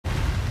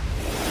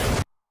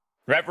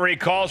Referee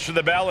calls for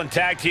the bell and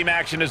tag team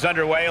action is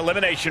underway.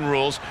 Elimination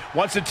rules.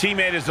 Once a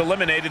teammate is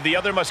eliminated, the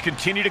other must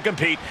continue to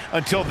compete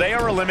until they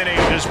are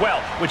eliminated as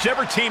well.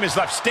 Whichever team is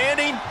left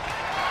standing.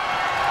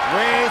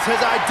 Reigns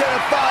has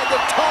identified the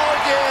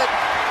target.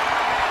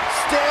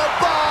 Stand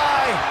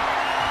by.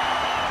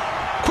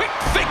 Quick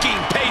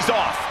thinking pays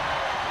off.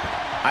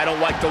 I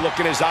don't like the look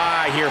in his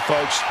eye here,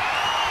 folks.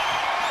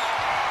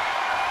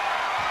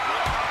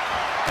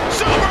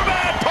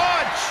 Superman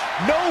punch!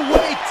 No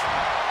weight.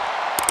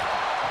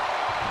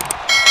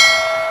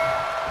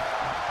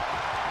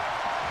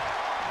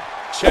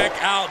 Check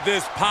out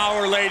this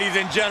power, ladies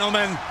and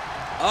gentlemen.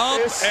 Up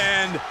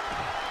and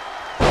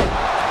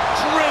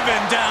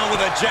driven down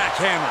with a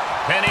jackhammer.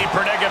 Penny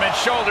predicament,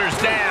 shoulders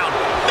down.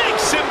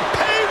 Makes him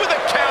pay with a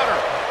counter.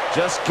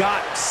 Just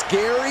got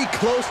scary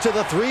close to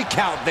the 3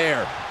 count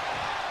there.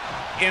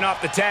 In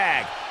off the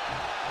tag.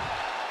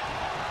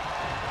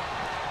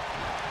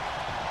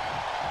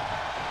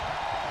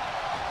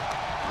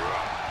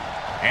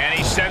 And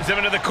he sends him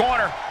into the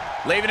corner,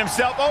 leaving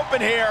himself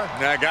open here.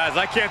 Now, guys,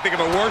 I can't think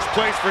of a worse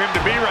place for him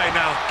to be right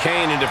now.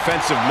 Kane in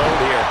defensive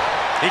mode here.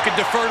 He could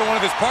defer to one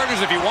of his partners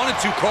if he wanted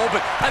to, Cole,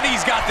 but I think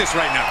he's got this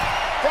right now.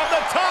 From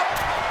the top,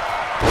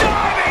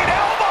 diving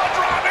elbow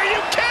drop. Are you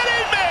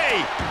kidding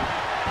me?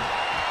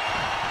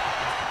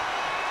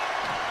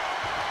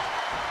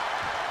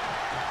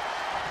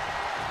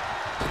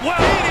 Well,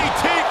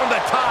 DDT from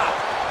the top,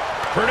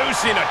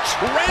 producing a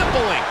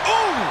trampling.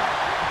 Ooh!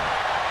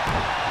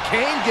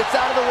 Kane gets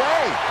out of the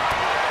way.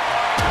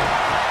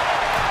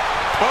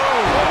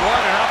 Boom!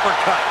 What an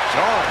uppercut.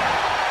 Jarring.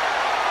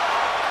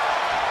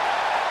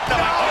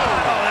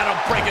 Oh,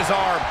 that'll break his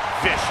arm.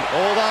 Vicious.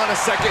 Hold on a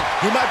second.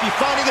 He might be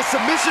finding a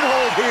submission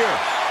hold here.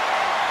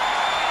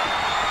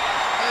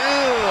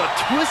 Ew,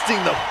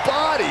 twisting the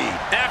body.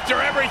 After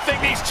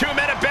everything these two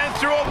men have been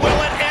through, will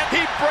it end?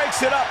 He breaks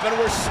it up, and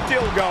we're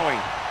still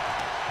going.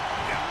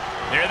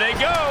 There they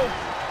go.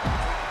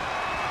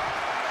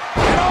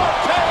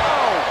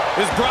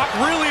 Is Brock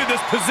really in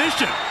this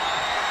position?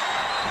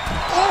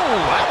 Oh,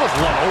 that was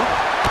low.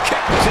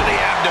 Kick to the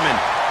abdomen.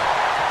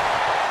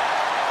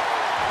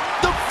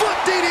 The foot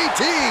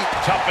DDT.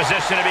 Tough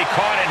position to be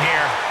caught in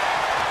here.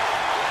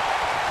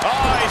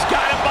 Oh, he's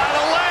got him by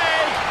the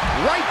leg.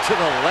 Right to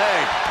the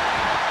leg.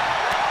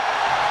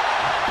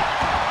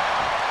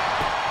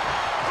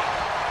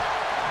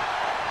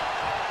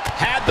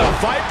 Had the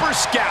Viper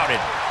scouted.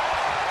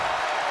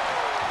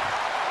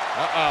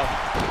 Uh-oh.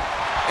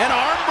 An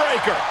arm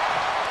breaker.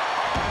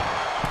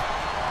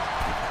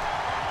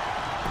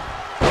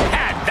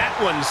 Had that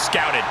one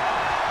scouted.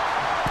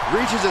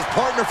 Reaches his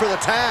partner for the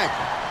tag.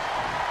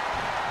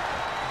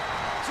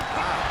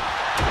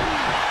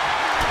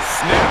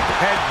 Snap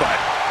headbutt.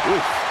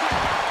 Oof.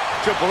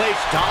 Triple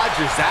H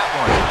dodges that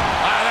one.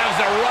 Wow, that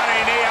was a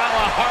running knee on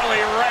the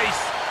Harley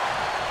race.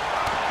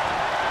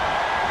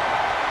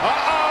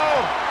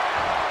 Uh-oh.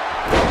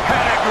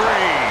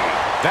 Pedigree.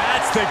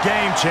 That's the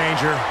game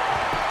changer.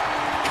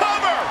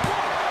 Cover.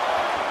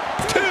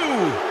 2.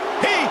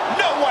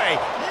 No way.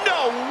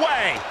 No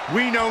way.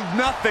 We know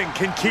nothing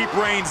can keep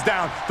Reigns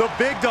down. The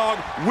big dog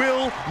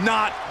will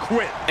not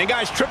quit. And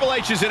guys, Triple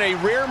H is in a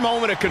rare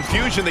moment of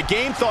confusion. The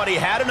game thought he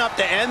had enough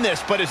to end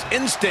this, but his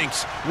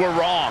instincts were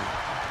wrong.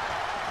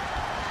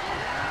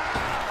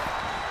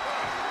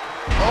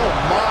 Oh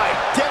my,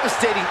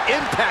 devastating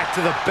impact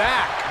to the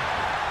back.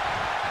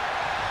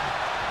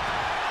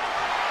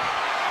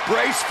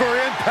 Brace for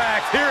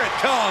impact. Here it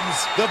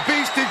comes. The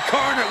Beast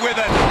Incarnate with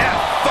an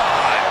F5.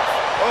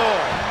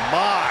 Oh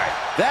my.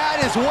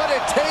 That is what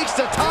it takes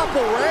to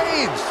topple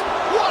Reigns.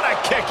 What a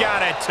kick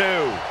out at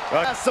 2.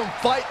 Has some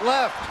fight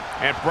left.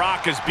 And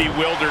Brock is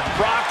bewildered.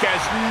 Brock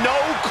has no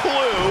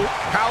clue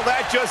how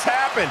that just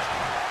happened.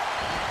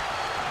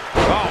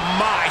 Oh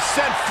my,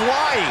 sent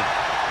flying.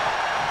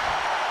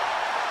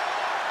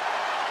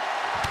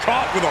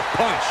 Caught with a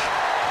punch.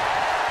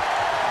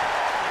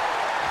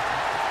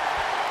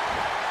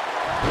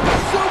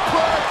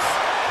 Suplex.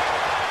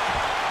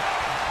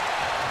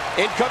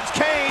 In comes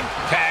Kane.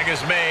 Tag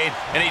is made,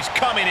 and he's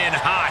coming in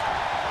hot.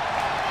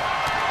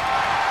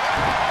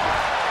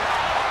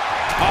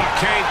 Oh,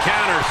 Kane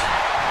counters.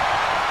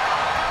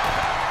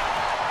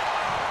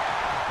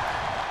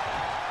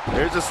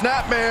 There's a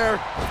snapmare.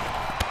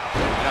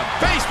 And a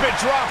basement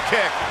drop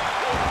kick.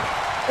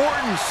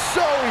 Orton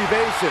so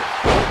evasive.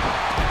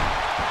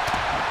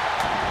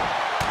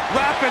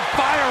 Rapid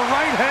fire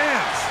right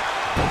hands.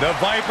 The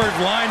Vipers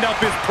lined up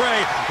his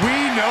prey. We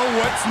know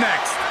what's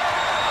next.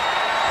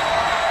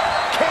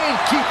 Kane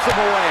keeps him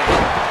away.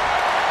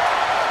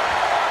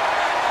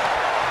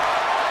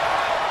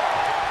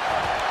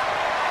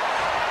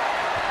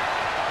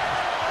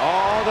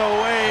 All the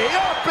way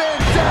up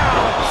and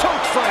down.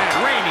 Choke slam.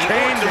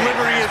 Kane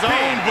delivering his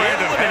own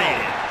brand of pain.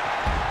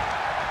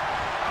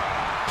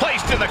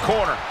 Placed in the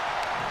corner.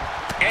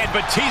 And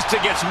Batista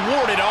gets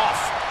warded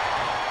off.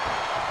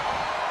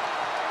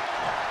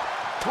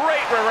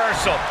 Great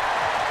reversal.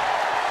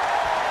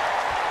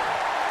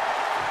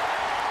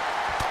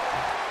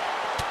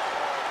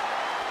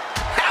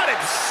 Had it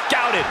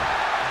scouted.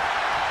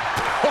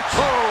 Oh,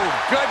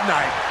 good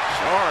night.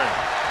 Sorry.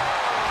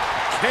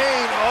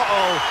 Kane,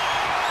 uh-oh.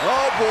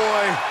 Oh,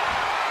 boy.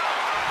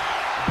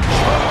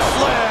 Choke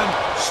slam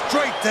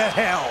straight to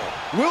hell.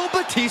 Will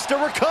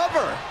Batista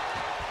recover?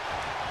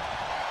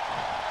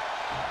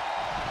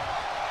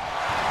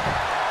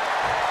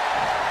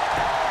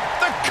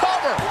 The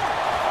cover.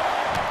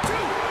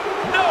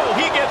 No,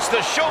 he gets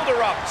the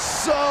shoulder up.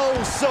 So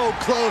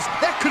close.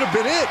 That could have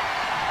been it.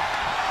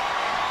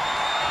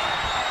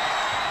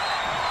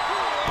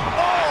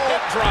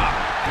 Drop.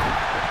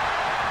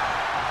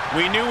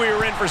 We knew we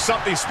were in for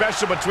something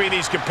special between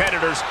these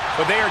competitors,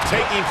 but they are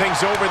taking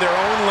things over their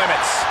own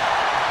limits.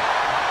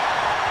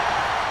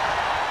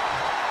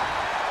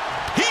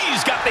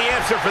 He's got the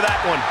answer for that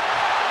one.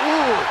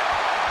 Ooh.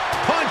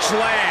 Punch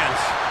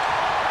lands.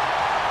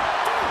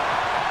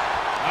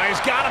 Oh, he's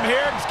got him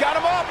here. He's got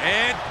him up.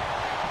 And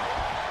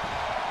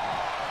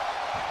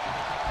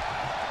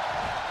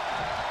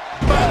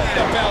belly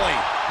to belly.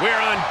 We're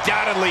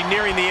undoubtedly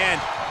nearing the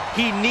end.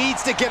 He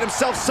needs to get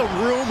himself some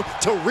room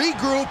to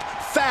regroup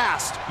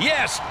fast.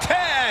 Yes,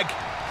 tag.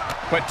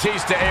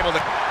 Batista able to...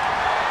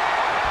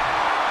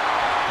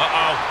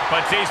 Uh-oh,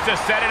 Batista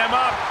setting him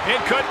up.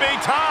 It could be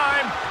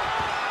time.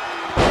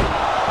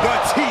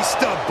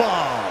 Batista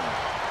bomb.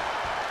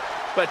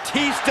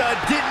 Batista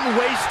didn't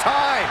waste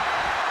time.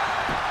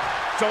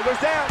 Shoulders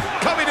down.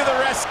 Coming to the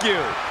rescue.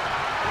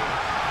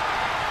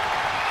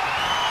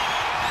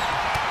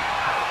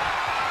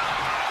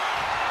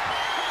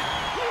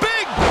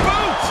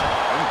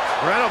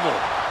 Incredible.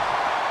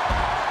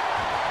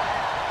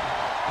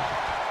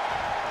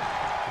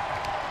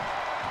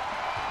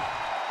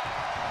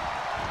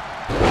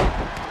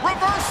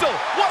 Reversal.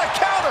 What a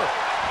counter.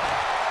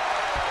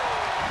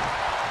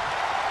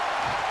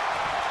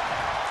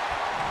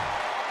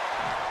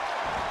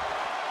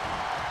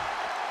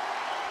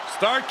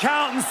 Start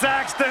counting,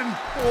 Saxton.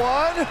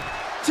 1,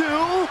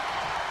 2,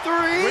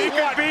 3. We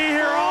could be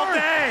here all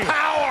day.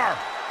 Power.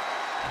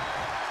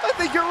 I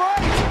think you're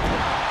right.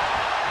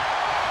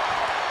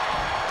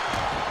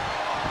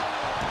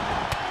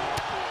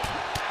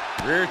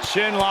 Rear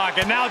chin lock,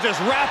 and now just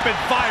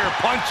rapid-fire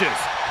punches.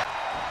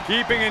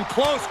 Keeping in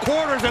close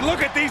quarters, and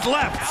look at these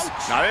lefts.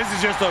 Ouch. Now this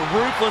is just a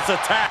ruthless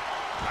attack.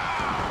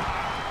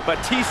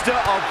 Batista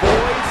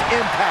avoids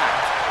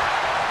impact.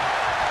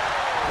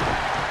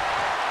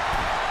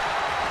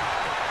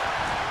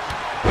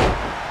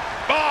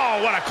 Oh,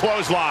 what a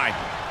clothesline.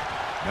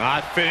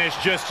 Not finished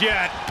just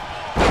yet.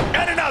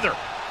 And another.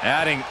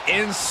 Adding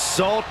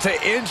insult to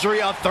injury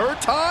a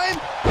third time?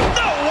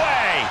 No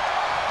way.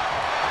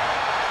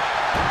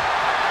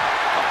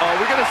 Oh,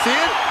 we gonna see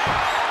it?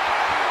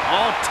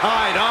 All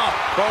tied up.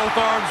 Both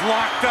arms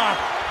locked up.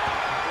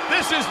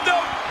 This is no...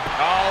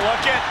 Oh,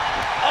 look at...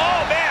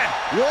 Oh, man.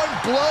 One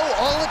blow,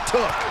 all it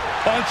took.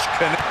 Punch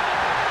connect.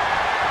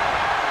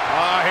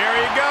 Oh, here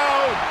you go.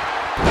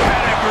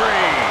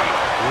 Pedigree.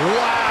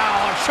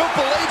 Wow,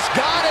 Triple H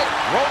got it.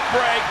 Rope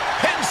break.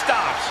 Pin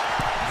stops.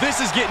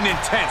 This is getting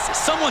intense.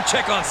 Someone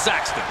check on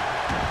Saxton.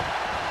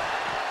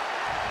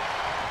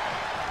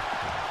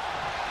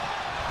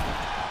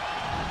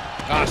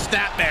 Oh,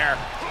 snap there.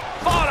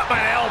 Followed up by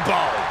an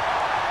elbow.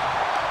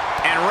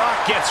 And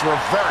Rock gets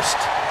reversed.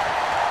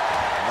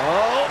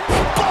 Oh,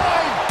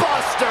 spine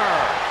buster.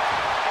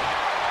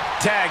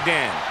 Tagged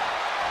in.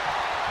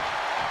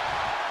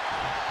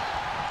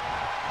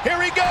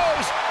 Here he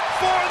goes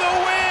for the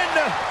win.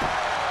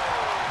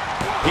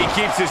 He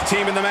keeps his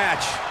team in the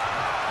match.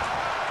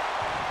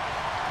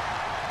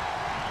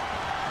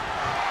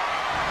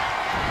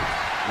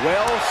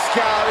 Well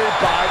scouted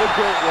by the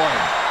Great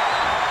One.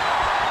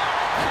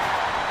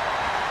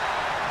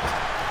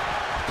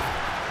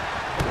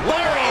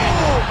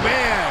 Oh,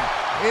 man.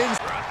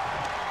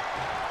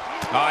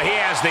 He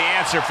has the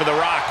answer for The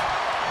Rock.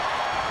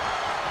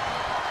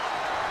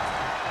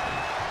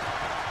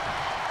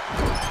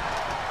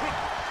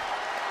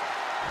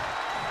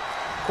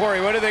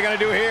 Corey, what are they going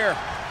to do here?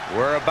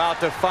 We're about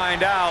to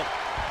find out.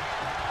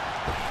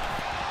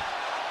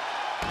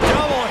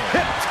 Double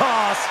hip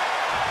toss.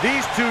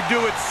 These two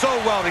do it so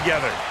well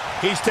together.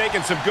 He's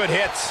taking some good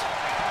hits.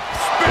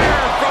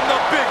 Spear from the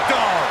big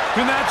dog.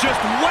 And that just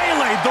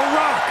waylaid The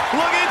Rock.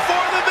 Looking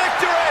for the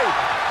victory.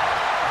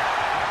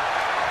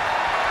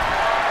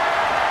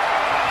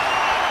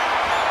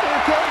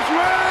 Here comes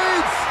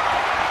Reigns.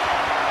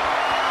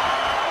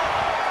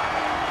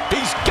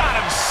 He's got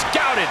him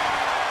scouted.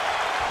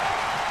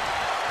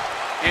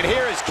 And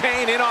here is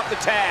Kane in off the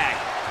tag.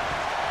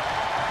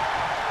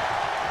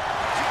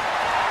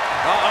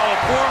 Uh-oh,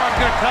 forearm's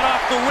gonna cut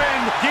off the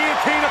wind.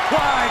 Guillotine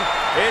applied.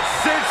 It's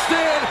cinched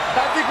in.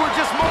 I think we're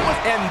just moments.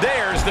 And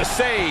there's the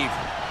save.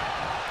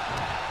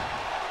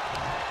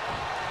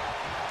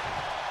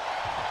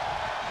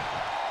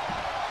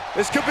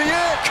 This could be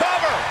it.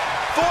 Cover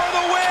for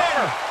the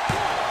win.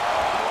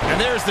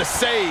 And there's the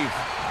save.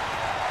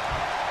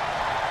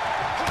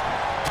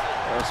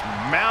 Just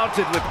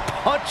mounted with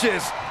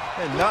punches.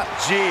 And not,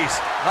 geez.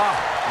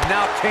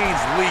 Now Kane's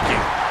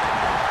leaking.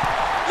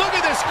 Look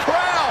at this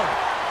crowd.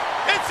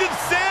 It's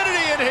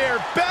insanity in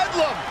here.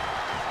 Bedlam.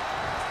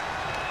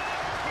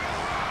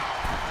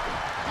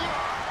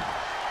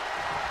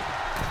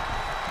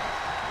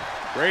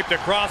 Draped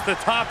across the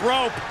top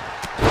rope.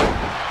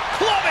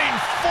 Clubbing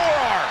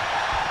forearm.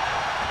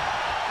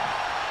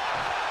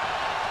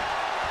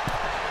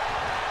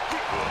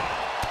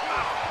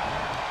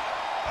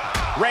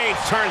 Reigns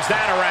turns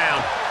that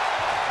around.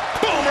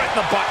 Boom, right in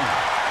the button.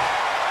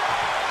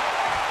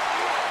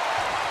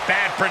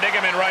 Bad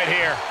predicament right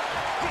here.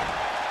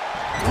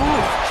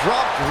 Ooh,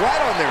 dropped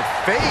right on their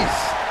face.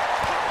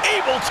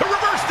 Able to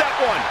reverse that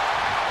one.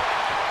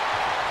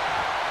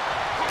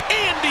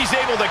 And he's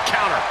able to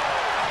counter.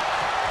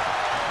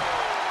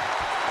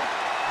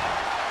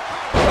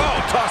 Oh,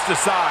 tossed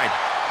aside.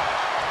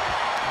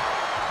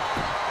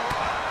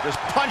 Just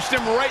punched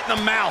him right in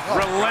the mouth. Oh,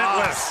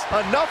 relentless.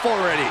 God. Enough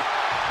already.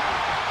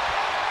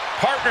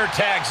 Partner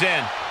tags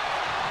in.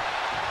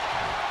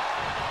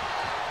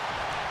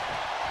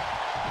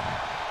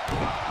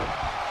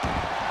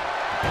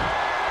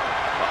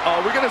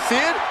 Are we going to see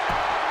it?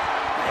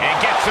 And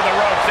gets to the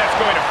ropes. That's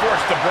going to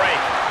force the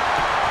break.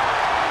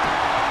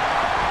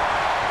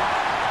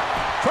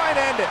 Trying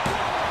to end it.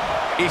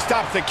 He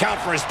stops the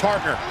count for his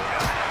partner.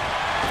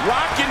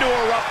 Rock into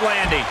a rough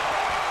landing.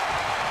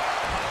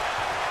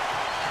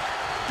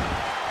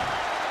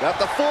 Got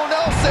the full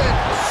Nelson.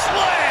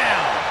 Slam!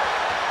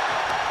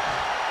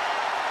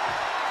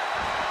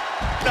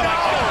 No!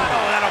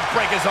 Oh, that'll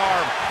break his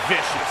arm.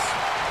 Vicious.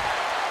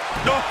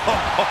 No!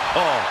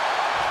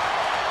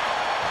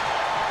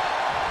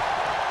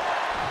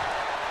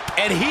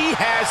 And he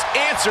has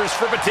answers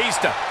for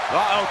Batista.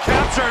 Uh-oh,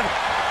 captured.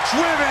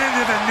 Driven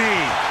into the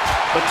knee.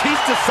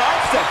 Batista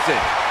sidesteps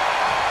it.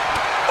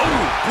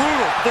 Ooh,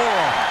 brutal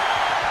forearm.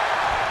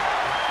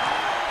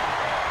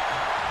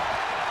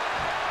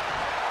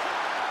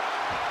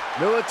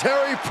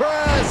 Military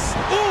press.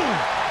 Ooh!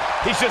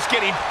 He's just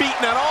getting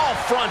beaten on all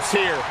fronts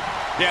here.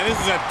 Yeah, this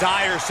is a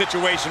dire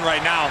situation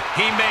right now.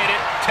 He made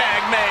it.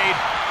 Tag made.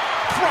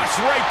 Thrust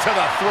right to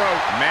the throat.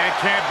 The man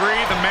can't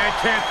breathe. The man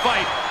can't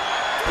fight.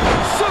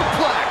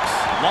 Suplex.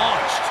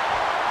 Launched.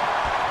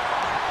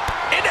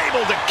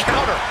 Enabled to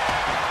counter.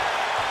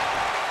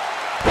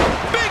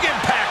 Big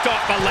impact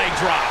off the leg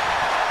drop.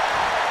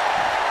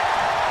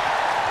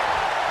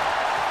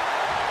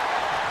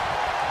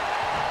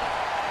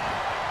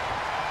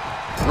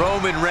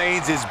 Roman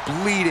Reigns is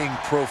bleeding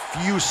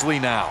profusely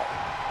now.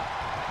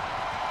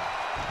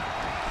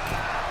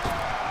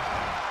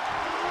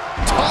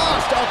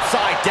 Tossed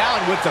upside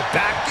down with the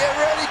back. Get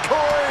ready,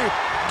 Corey.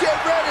 Get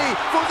ready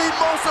for the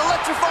most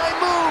electrifying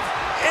move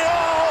in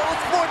all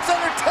sports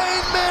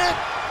entertainment.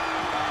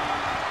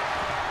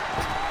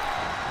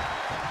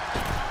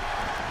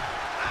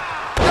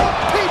 The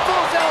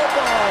People's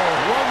Elbow.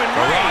 Roman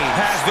Reigns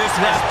has this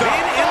wrapped up.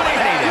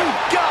 You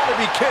gotta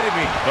be kidding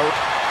me.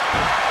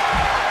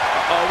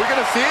 Are we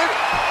gonna see it?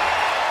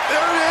 There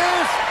it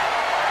is.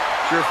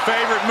 It's your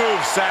favorite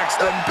move,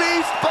 Saxton. The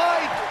Beast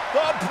Bite.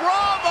 The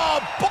Brahma.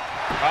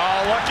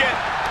 Oh, look at.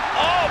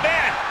 Oh,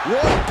 man.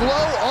 One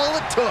blow, all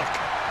it took.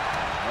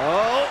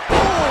 Oh,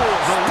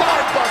 the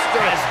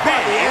Spinebuster has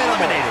been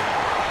eliminated.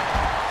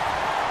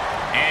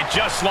 And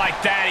just like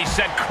that, he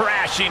sent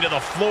crashing to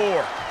the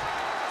floor.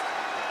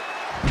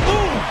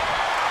 Ooh.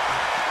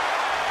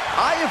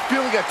 I am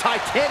feeling a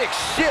titanic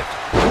shift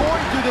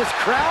going through this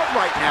crowd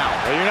right now.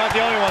 Well, you're not the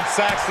only one,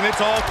 Saxton.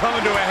 It's all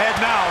coming to a head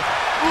now.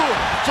 Ooh,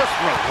 just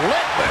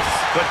relentless.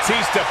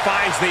 Batista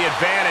finds the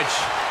advantage.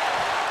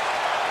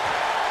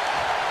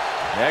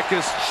 Neck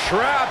is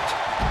trapped.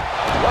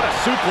 What a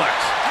suplex.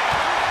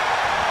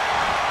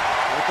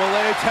 Triple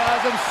H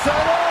has him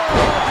set up.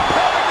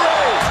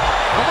 Pedigree.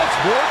 How much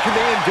more can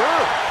they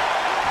endure?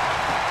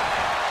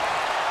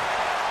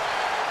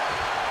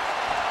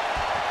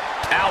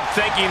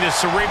 Outthinking the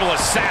cerebral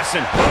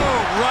assassin.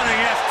 Boom, running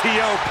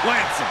STO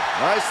plants him.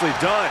 Nicely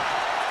done.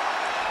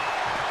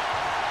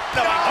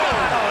 No,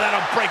 oh,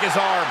 that'll break his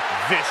arm.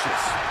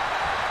 Vicious.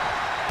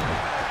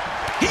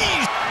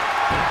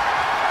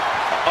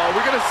 Are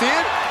we going to see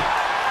it?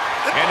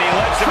 And he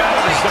lets him out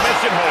of the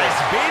submission hold.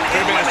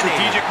 Could have been a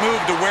strategic move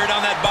to wear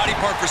down that body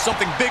part for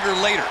something bigger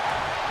later.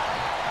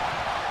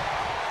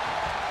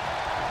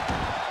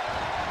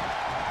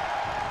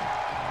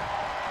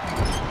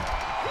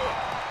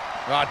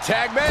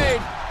 Tag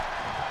made.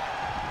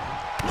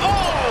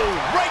 Oh,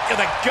 right to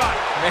the gut.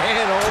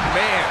 Man, oh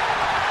man.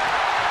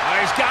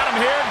 He's got him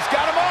here. He's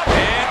got him up.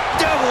 And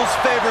Devil's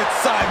favorite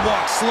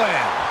sidewalk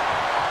slam.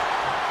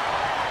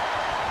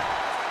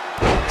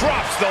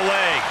 Drops the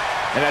leg.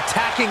 And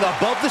attacking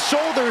above the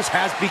shoulders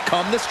has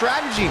become the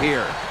strategy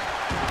here.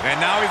 And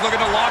now he's looking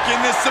to lock in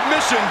this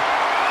submission.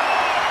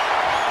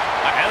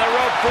 And the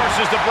rope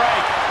forces the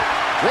break.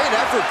 Great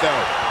effort,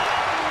 though.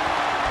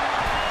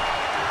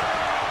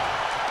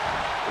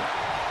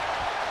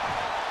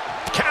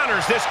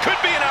 Counters. This could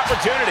be an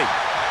opportunity.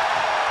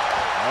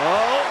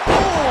 Oh,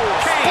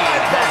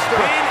 Kane has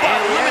been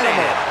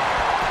eliminated.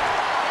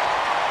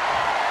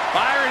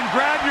 Byron,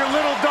 grab your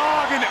little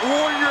dog and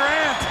warn your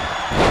aunt.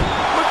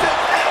 Look at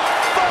that.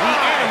 The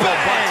animal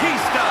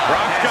Batista.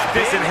 Brock's got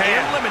this in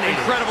hand.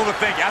 Incredible to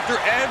think. After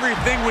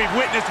everything we've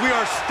witnessed, we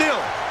are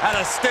still at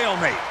a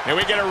stalemate. And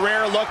we get a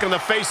rare look on the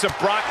face of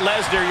Brock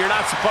Lesnar. You're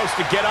not supposed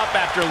to get up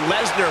after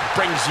Lesnar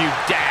brings you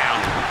down.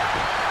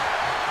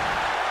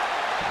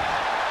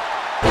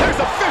 There's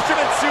a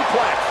fisherman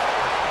suplex.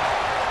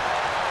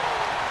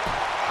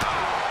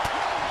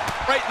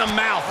 Right in the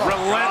mouth.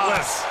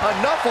 Relentless.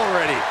 Enough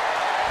already.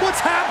 What's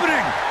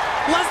happening?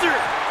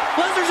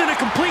 Lesnar's in a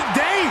complete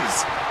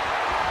daze.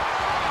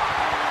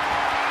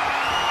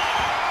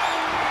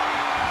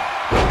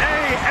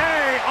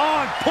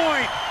 On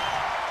point.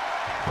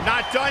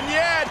 Not done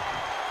yet.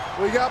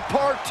 We got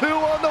part 2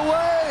 on the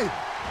way.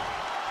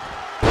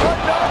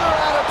 Another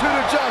attitude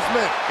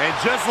adjustment. And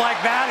just like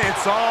that,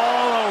 it's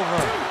all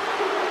over.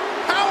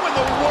 How in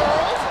the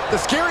world? The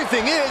scary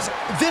thing is,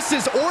 this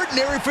is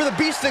ordinary for the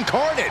Beast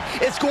Incarnate.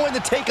 It's going to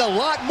take a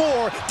lot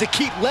more to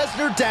keep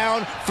Lesnar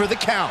down for the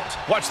count.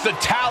 What's the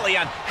tally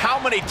on how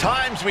many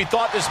times we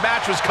thought this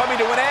match was coming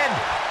to an end?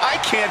 I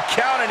can't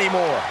count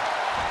anymore.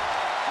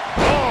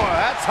 Oh,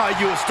 that's how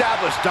you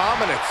establish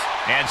dominance.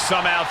 And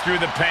somehow through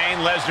the pain,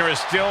 Lesnar is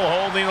still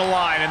holding the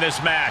line in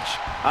this match.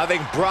 I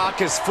think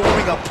Brock is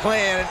forming a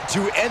plan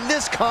to end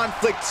this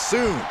conflict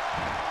soon.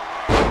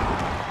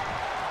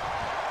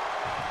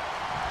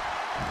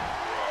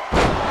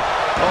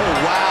 Oh,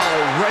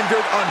 wow.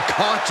 Rendered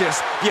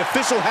unconscious. The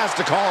official has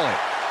to call it.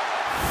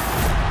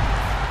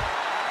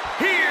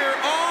 Here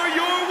are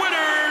your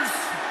winners,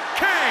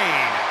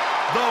 Kane,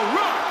 The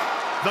Rock,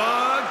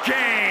 The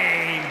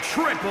Game,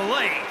 Triple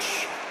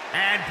H,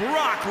 and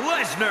Brock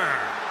Lesnar.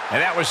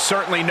 And that was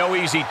certainly no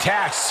easy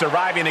task,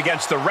 surviving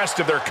against the rest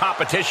of their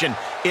competition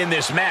in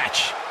this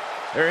match.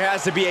 There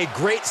has to be a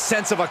great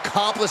sense of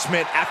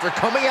accomplishment after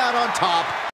coming out on top